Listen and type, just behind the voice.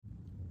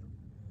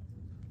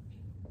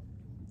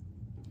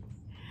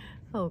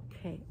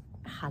Okay,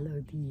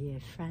 hello dear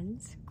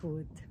friends,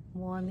 good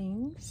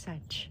morning,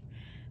 such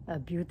a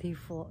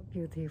beautiful,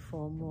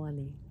 beautiful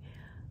morning.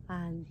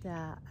 And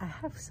I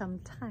have some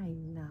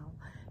time now,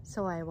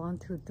 so I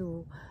want to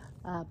do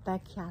a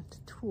backyard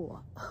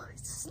tour.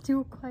 It's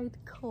still quite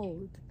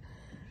cold,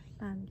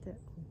 and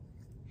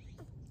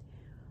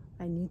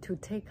I need to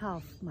take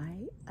off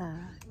my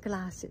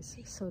glasses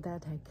so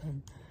that I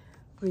can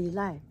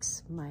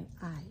relax my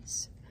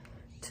eyes.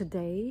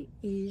 Today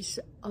is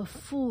a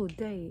full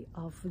day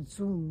of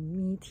Zoom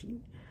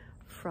meeting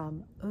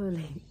from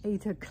early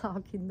 8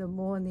 o'clock in the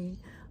morning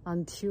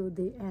until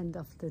the end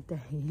of the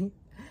day.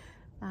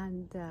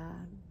 And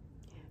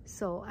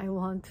so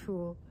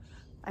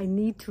I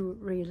need to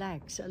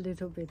relax a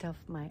little bit of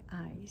my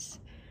eyes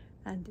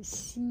and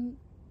see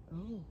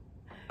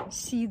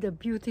the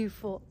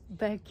beautiful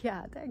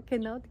backyard. I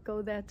cannot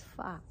go that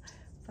far,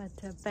 but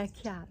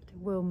backyard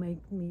will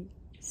make me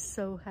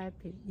so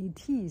happy.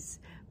 It is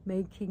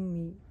making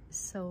me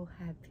so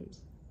happy.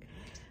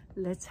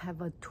 Let's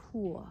have a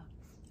tour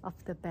of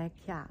the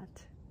backyard.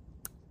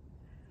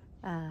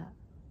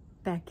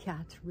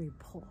 Backyard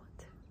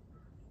report.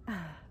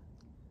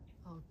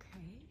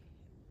 Okay.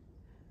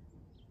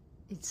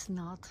 It's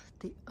not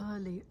the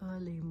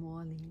early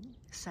morning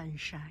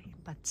sunshine,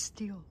 but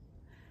still,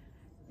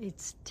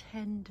 it's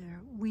tender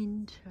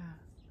winter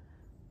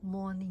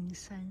morning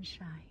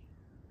sunshine.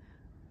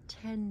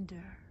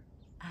 Tender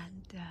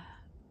and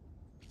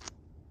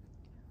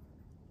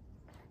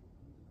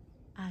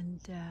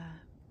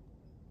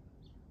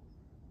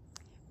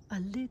a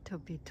little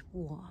bit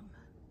warm,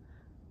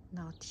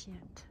 not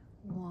yet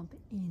warm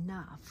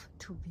enough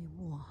to be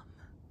warm.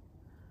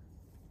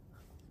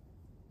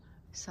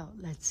 So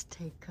let's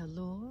take a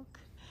look.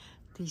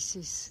 This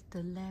is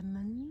the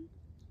lemon,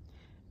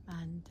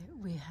 and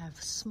we have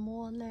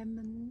small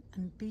lemon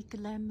and big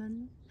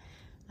lemon,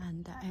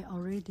 and I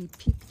already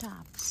picked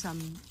up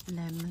some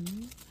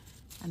lemon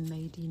and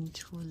made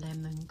into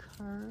lemon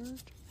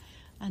curd.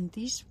 And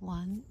this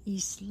one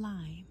is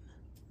lime.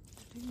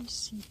 Let me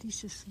see,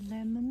 this is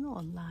lemon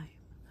or lime?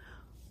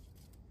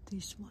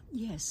 This one,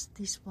 yes,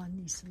 this one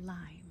is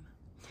lime.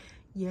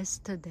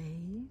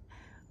 Yesterday,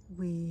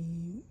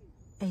 we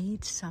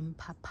ate some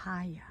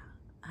papaya,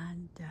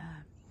 and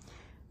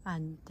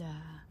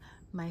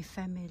my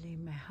family,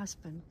 my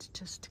husband,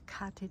 just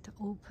cut it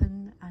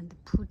open and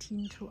put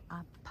into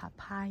a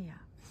papaya.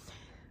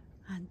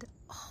 And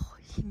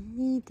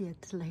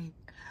immediately,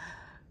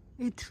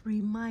 it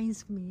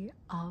reminds me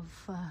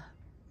of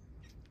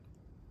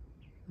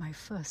my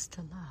first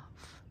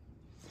love.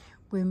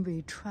 When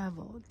we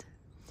traveled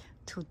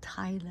to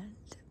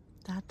Thailand,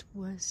 that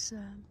was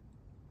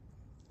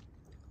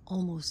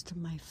almost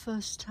my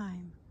first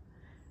time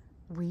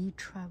we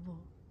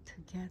traveled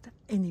together.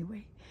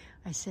 Anyway,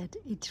 I said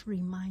it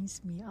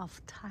reminds me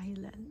of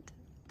Thailand,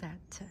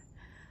 that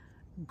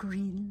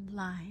green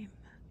lime.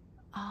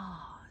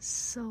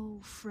 So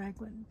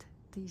fragrant,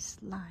 these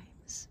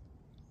limes.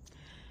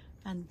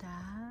 And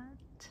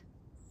that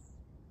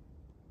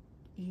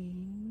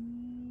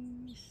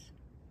is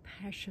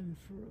passion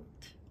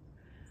fruit.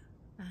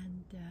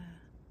 And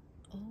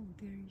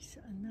there is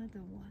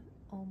another one,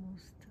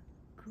 almost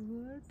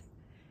good.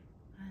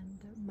 And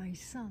my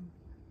son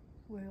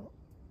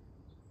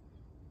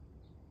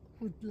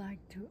would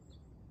like to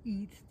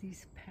eat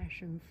this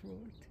passion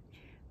fruit,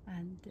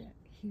 and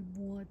he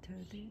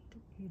watered it.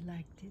 He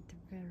liked it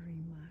very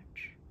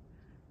much.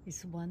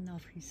 It's one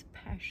of his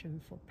passion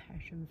for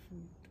passion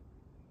fruit.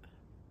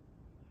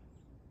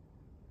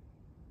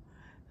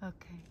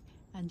 Okay,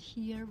 and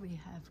here we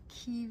have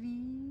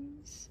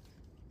kiwis.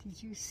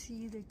 Did you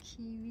see the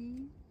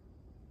kiwi?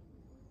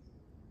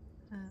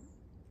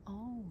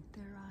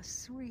 There are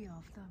 3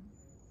 of them.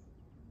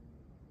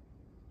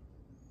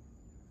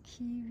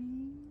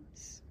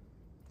 Kiwis,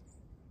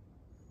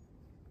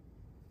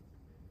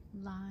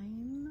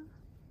 lime,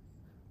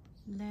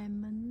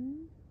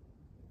 lemon.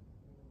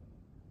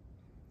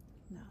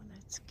 Now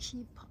let's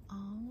keep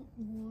on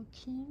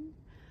walking,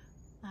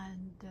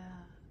 and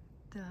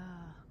the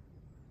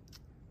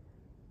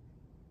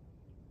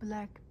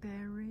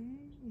blackberry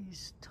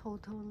is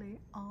totally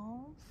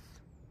off.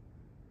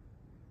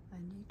 I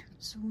need to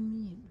zoom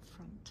in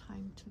from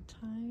time to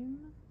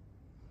time.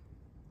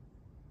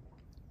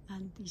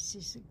 And this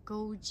is a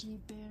goji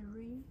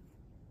berry.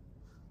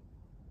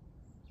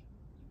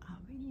 Are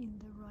we in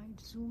the right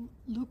zoom?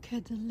 Look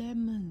at the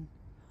lemon.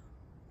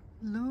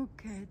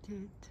 Look at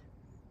it.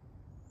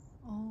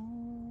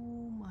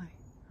 Oh my.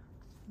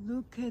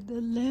 Look at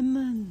the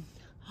lemon.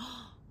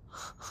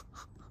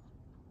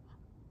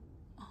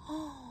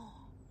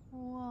 Oh,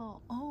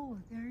 wow. Oh,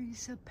 there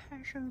is a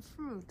passion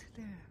fruit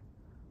there.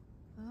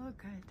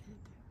 Look at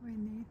it. We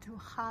need to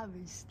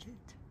harvest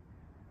it.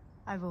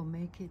 I will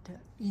make it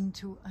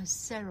into a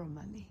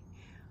ceremony.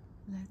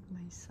 Let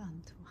my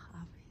son to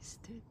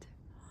harvest it.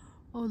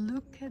 Oh,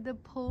 look at the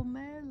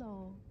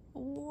pomelo.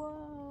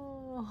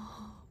 Wow.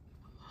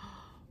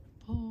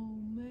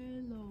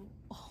 Pomelo.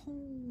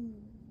 Oh,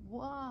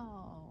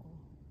 wow.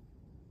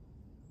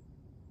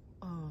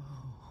 Oh.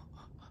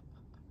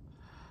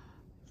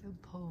 the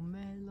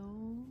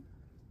pomelo,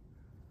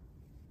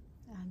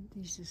 and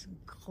this is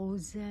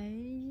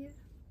groseille.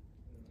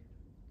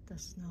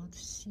 Does not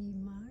see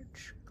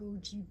much.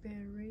 Goji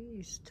berry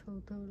is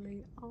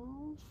totally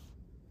off.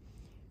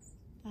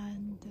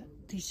 And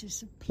this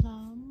is a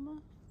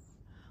plum.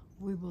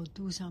 We will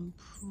do some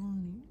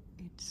pruning.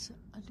 It's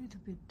a little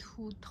bit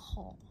too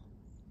tall.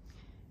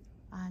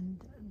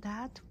 And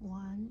that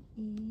one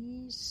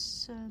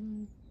is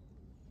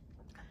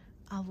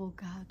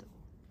avocado.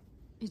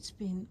 It's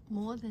been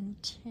more than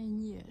 10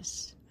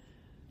 years.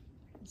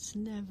 It's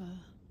never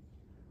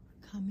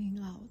coming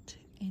out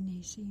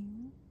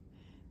anything.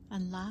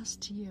 And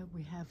last year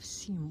we have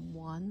seen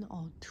 1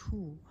 or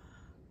 2,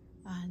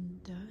 and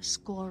the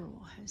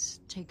squirrel has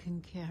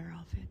taken care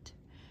of it.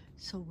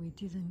 So we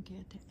didn't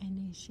get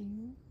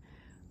anything.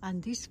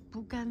 And this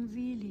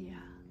bougainvillea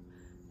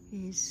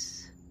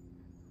is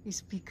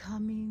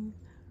becoming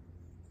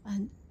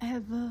an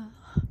ever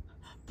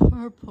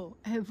purple,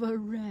 ever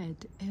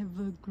red,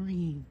 ever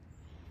green.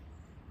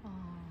 Oh,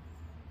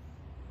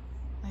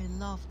 I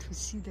love to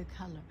see the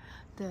color.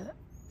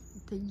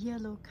 The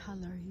yellow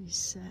color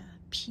is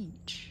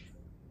peach.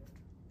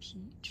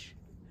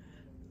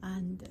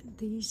 And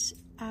these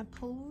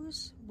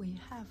apples, we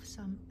have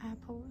some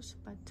apples,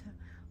 but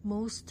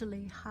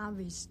mostly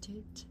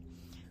harvested.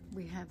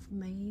 We have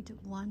made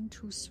 1,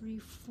 2, 3,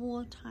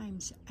 4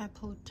 times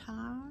apple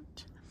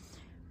tart,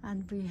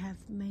 and we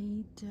have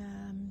made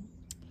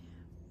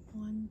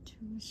 1,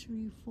 2,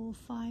 3, 4,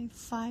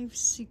 5,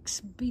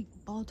 6 big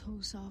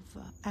bottles of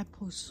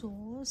apple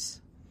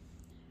sauce.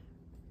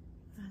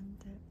 And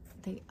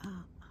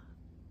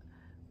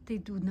they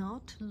do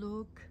not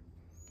look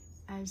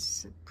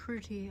as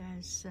pretty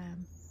as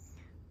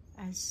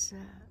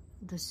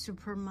the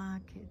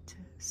supermarket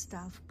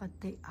stuff, but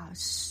they are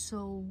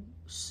so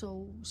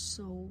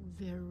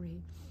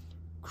very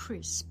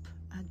crisp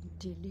and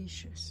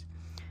delicious.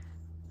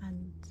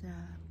 And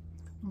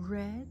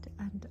red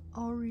and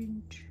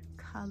orange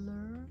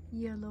color,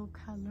 yellow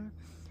color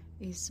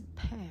is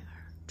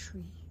pear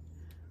tree.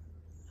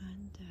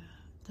 And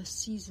the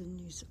season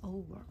is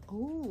over.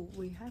 Oh,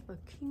 we have a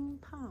king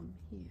palm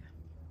here.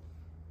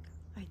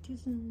 I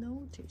didn't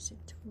notice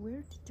it.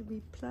 Where did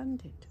we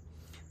plant it?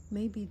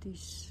 Maybe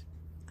this,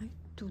 I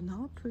do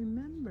not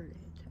remember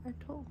it at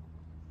all.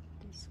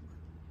 This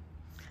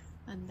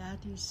one. And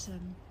that is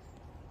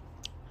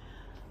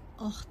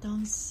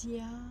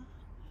hortensia.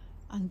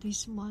 And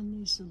this one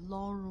is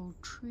laurel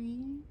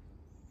tree.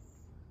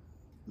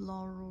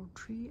 Laurel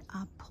tree.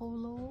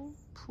 Apollo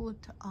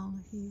put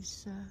on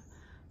his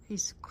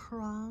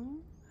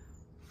crown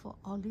for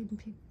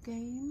Olympic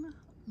game.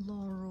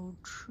 Laurel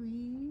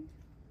tree.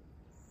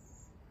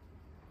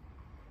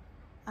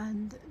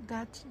 And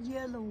that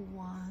yellow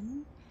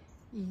one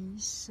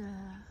is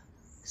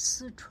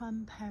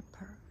Sichuan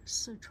pepper.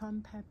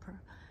 Sichuan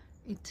pepper.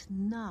 It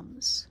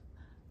numbs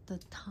the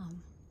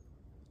tongue.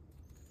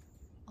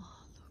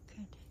 Oh, look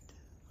at it.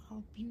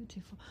 How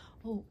beautiful.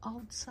 Oh,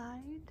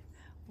 outside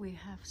we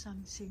have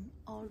something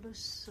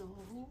also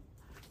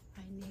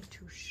I need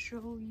to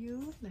show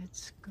you.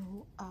 Let's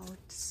go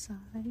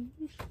outside.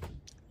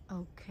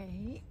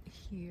 Okay,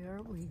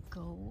 here we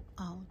go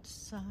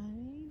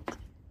outside.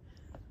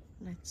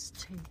 Let's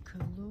take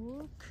a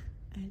look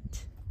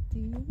at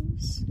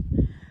this.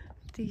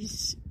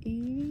 This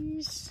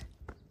is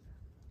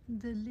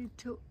the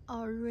little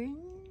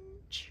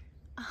orange.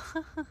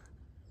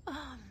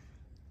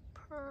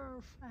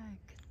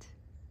 Perfect.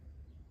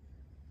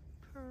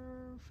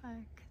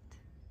 Perfect.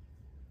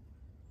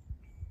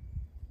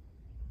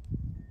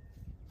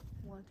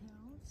 What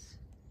else?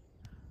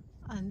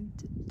 And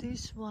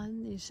this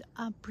one is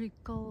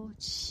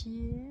apricot.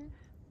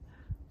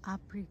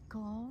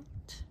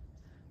 Apricot.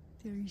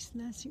 There is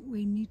nothing.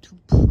 We need to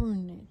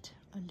prune it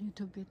a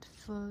little bit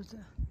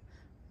further.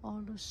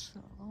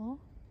 Also,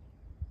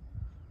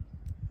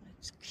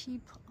 let's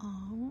keep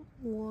on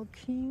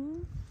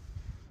walking.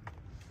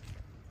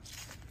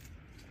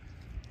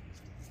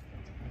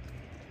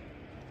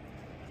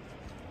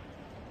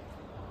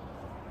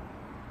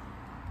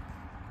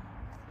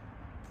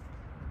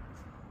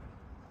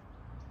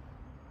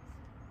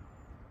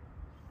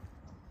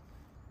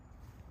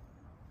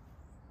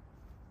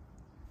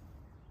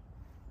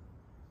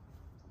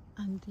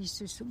 And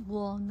this is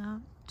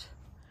walnut.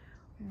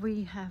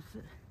 We have,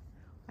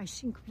 I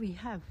think we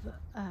have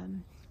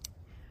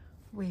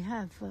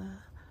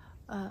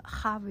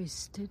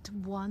harvested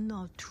 1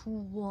 or 2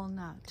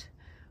 walnut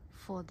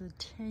for the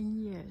 10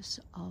 years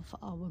of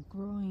our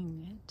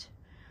growing it.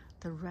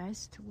 The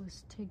rest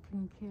was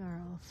taken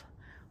care of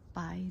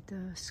by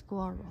the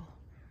squirrel.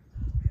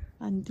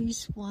 And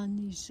this one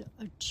is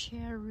a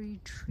cherry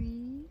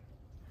tree.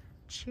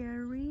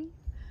 Cherry.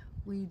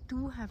 We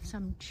do have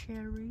some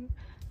cherry.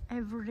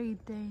 Every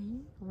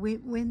day,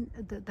 when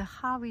the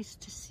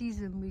harvest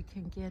season, we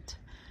can get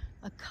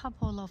a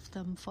couple of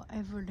them for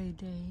every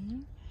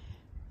day,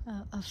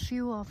 a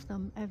few of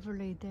them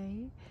every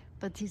day,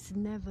 but it's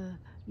never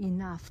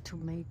enough to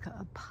make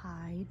a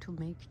pie, to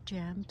make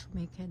jam, to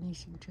make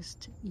anything,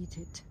 just eat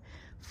it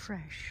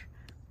fresh.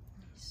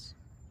 Yes.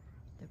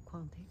 the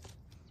quantity.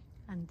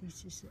 And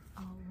this is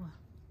our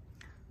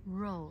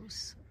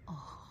rose.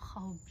 Oh,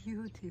 how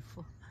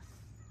beautiful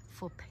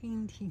for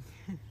painting.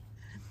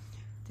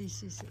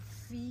 This is a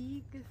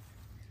fig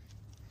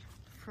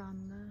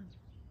from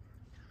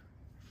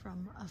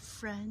a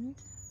friend.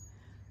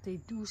 They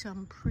do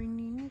some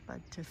pruning,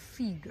 but a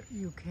fig,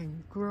 you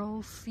can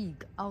grow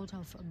fig out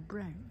of a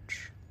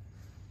branch.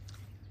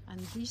 And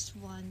this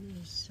one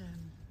is,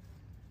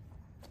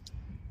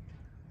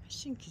 I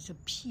think it's a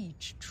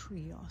peach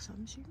tree or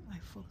something, I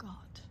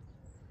forgot.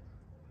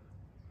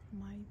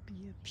 Might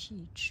be a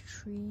peach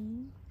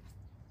tree.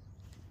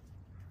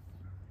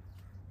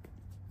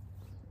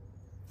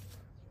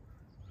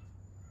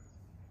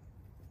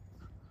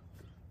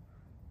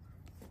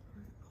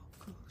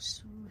 I'll go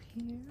through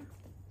here.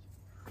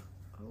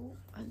 Oh,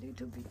 a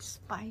little bit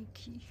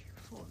spiky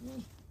for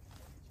me.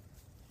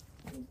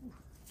 Oh,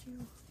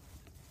 you.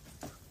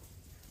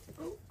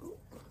 Oh, oh.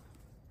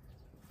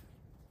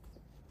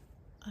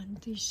 And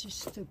this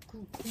is the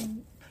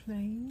cooking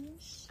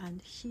place. And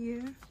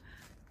here,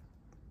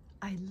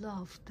 I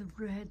love the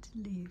red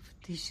leaf.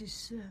 This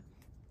is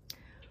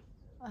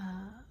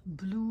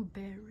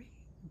blueberry.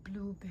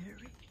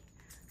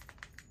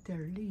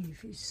 Their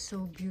leaf is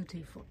so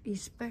beautiful,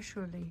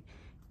 especially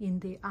in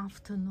the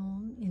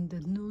afternoon, in the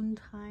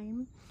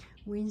noontime,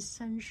 when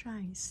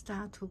sunshine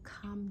start to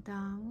come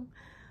down,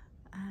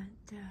 and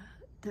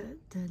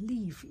the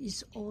leaf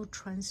is all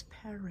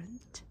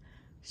transparent,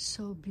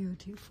 so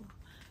beautiful.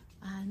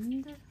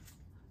 And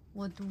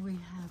what do we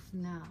have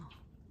now?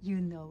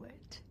 You know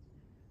it.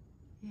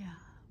 Yeah,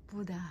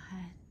 Buddha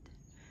hand.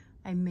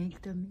 I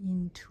make them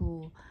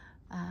into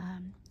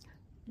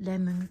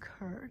lemon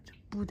curd,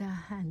 Buddha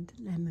hand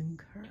lemon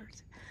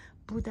curd.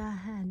 Buddha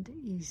hand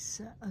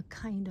is a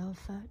kind of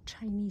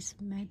Chinese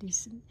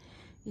medicine.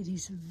 It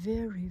is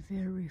very,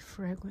 very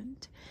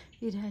fragrant.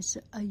 It has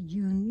a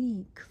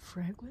unique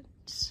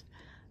fragrance.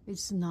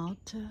 It's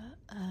not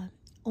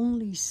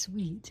only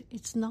sweet.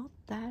 It's not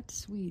that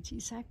sweet.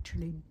 It's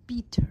actually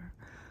bitter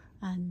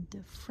and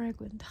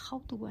fragrant.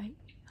 How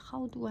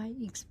do I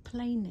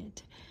explain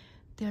it?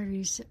 There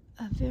is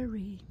a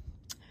very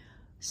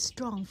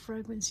strong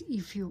fragrance.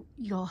 If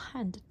your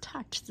hand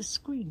touch the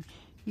screen,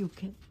 you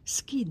can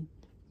skin.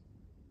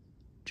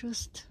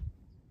 Just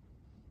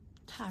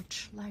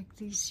touch like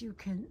this, you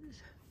can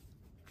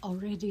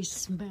already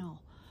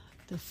smell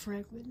the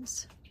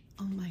fragrance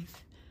on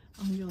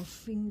your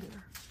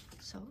finger.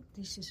 So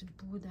this is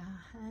Buddha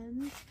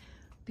hand,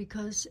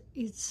 because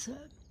it's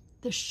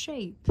the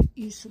shape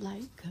is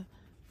like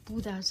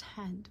Buddha's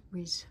hand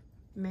with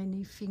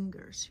many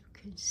fingers.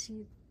 You can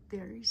see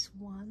there is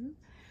one,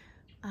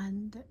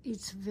 and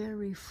it's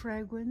very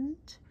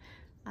fragrant,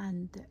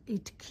 and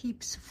it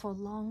keeps for a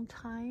long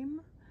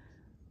time.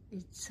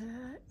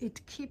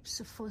 It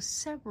keeps for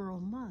several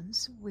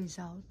months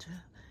without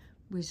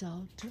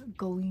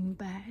going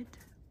bad.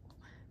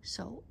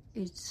 So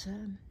it's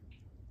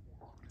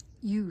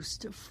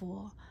used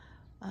for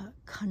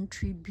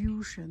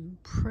contribution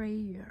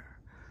prayer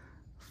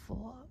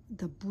for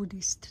the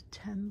Buddhist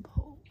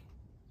temple.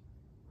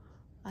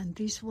 And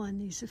this one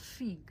is a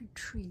fig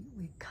tree.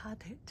 We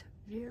cut it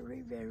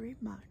very, very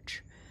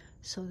much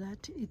so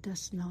that it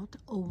does not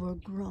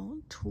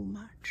overgrow too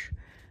much.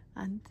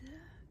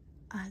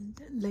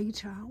 And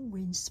later,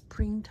 when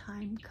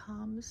springtime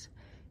comes,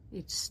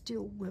 it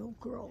still will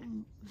grow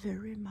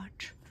very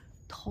much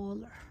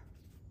taller.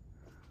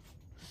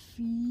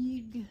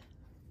 Fig,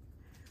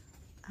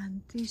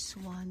 and this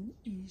one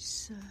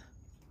is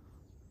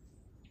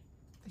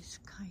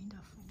kind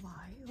of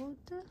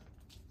wild.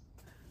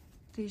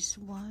 This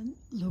one,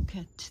 look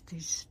at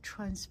these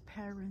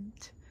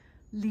transparent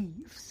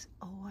leaves.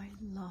 Oh, I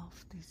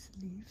love these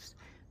leaves.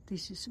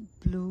 This is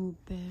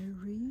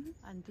blueberry,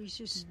 and this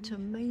is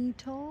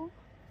tomato,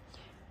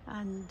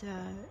 and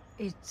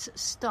it's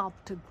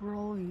stopped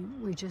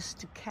growing. We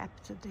just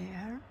kept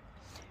there,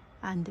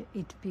 and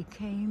it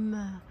became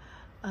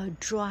a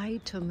dry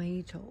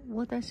tomato.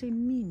 What does it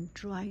mean,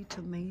 dry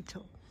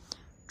tomato?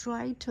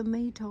 Dry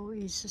tomato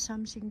is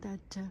something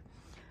that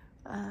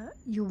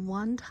you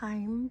one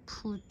time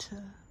put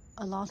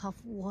a lot of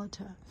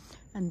water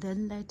and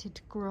then let it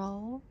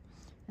grow,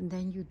 and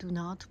then you do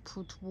not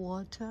put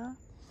water,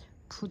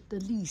 put the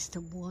least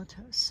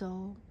water,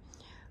 so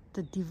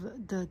the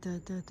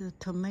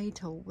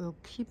tomato will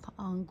keep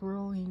on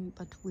growing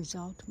but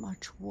without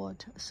much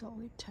water. So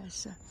it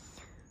has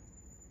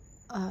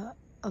a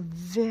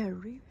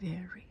very,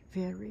 very,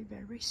 very,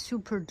 very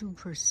super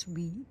duper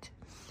sweet.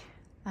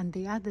 And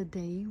the other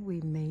day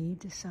we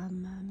made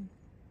some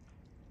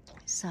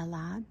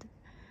salad,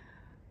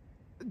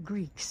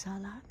 Greek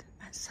salad,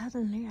 and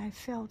suddenly I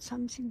felt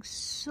something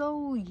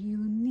so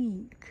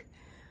unique,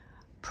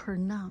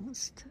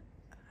 pronounced,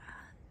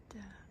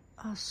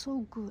 and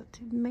so good.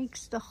 It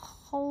makes the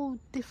whole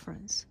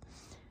difference.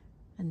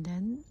 And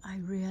then I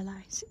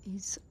realized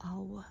it's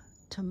our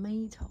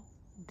tomato.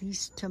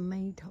 These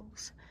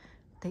tomatoes,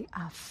 they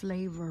are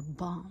flavor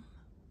bomb.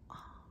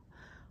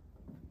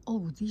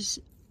 Oh, these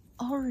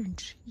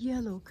orange,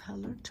 yellow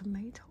color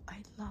tomato,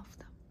 I love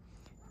them.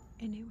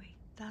 Anyway,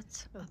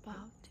 that's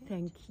about it.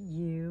 Thank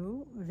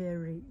you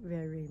very,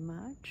 very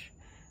much.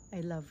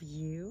 I love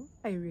you.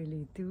 I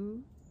really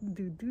do.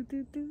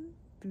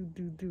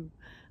 Do.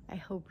 I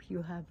hope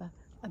you have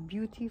a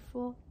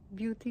beautiful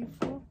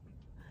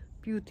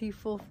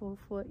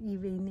for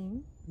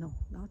evening. No,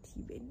 not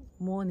evening.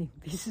 Morning.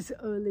 This is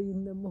early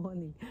in the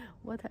morning.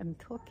 What I'm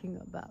talking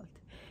about.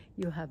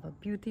 You have a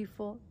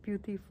beautiful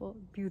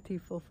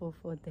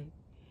day.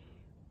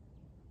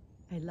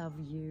 I love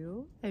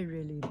you. I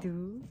really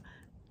do.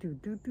 Do.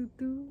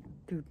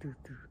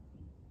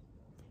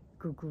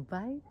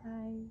 Bye.